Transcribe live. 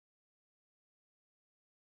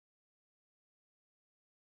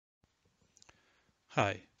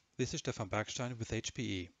Hi, this is Stefan Bergstein with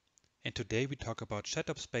HPE, and today we talk about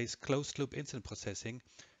ChatOps-based closed-loop incident processing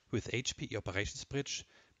with HPE Operations Bridge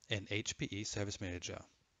and HPE Service Manager.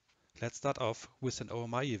 Let's start off with an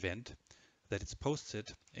OMI event that is posted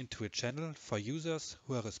into a channel for users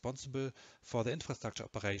who are responsible for the infrastructure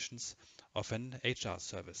operations of an HR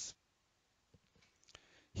service.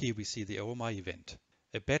 Here we see the OMI event.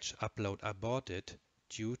 A batch upload aborted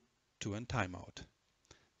due to a timeout.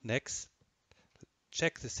 Next,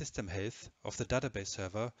 check the system health of the database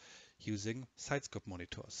server using SiteScope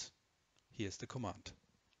monitors. Here's the command.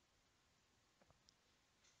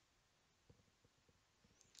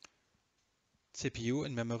 CPU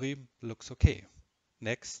and memory looks okay.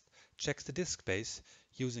 Next, check the disk space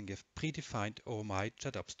using a predefined OMI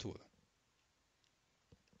ChatOps tool.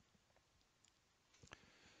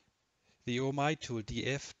 The OMI tool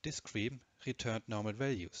df diskstream returned normal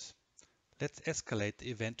values. Let's escalate the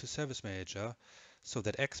event to Service Manager so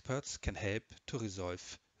that experts can help to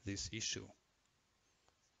resolve this issue.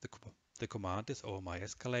 The command is OMI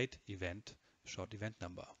escalate event short event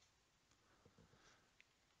number.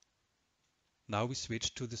 Now we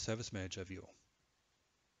switch to the Service Manager view.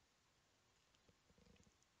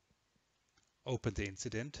 Open the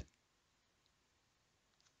incident.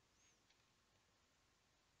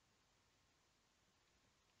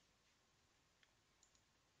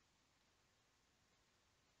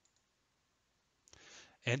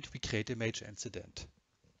 And we create a major incident.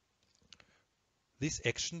 This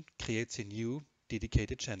action creates a new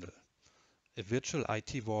dedicated channel, a virtual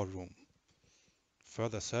IT war room.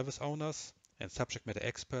 Further service owners and subject matter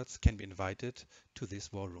experts can be invited to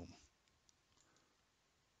this war room.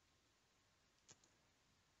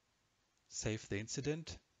 Save the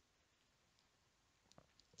incident.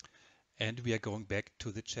 And we are going back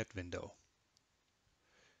to the chat window.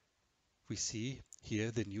 We see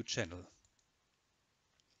here the new channel.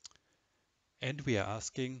 And we are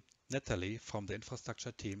asking Natalie from the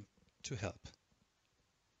infrastructure team to help.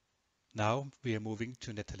 Now we are moving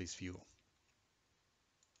to Natalie's view.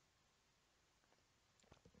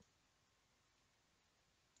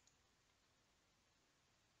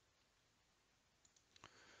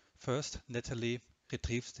 First, Natalie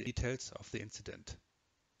retrieves the details of the incident.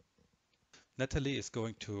 Natalie is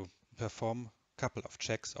going to perform a couple of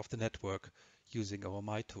checks of the network using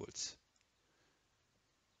OMI tools.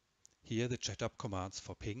 Here the ChatOps commands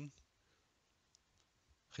for ping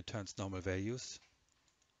returns normal values.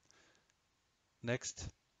 Next,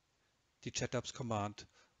 the ChatOps command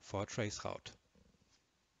for a trace route.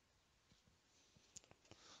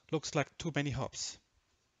 Looks like too many hops.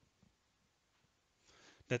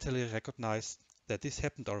 Natalie recognized that this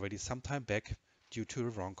happened already some time back due to a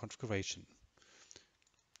wrong configuration.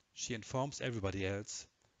 She informs everybody else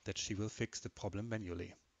that she will fix the problem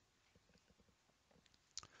manually.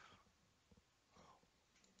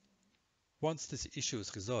 Once this issue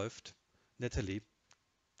is resolved, Natalie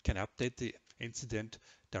can update the incident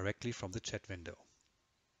directly from the chat window.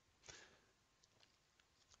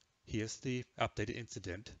 Here's the updated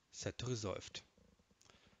incident set to resolved.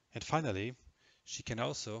 And finally, she can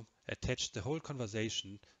also attach the whole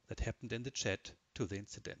conversation that happened in the chat to the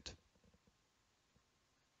incident.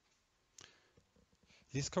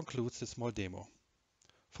 This concludes the small demo.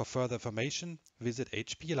 For further information, visit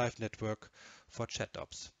HPE Live Network for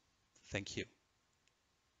ChatOps. Thank you.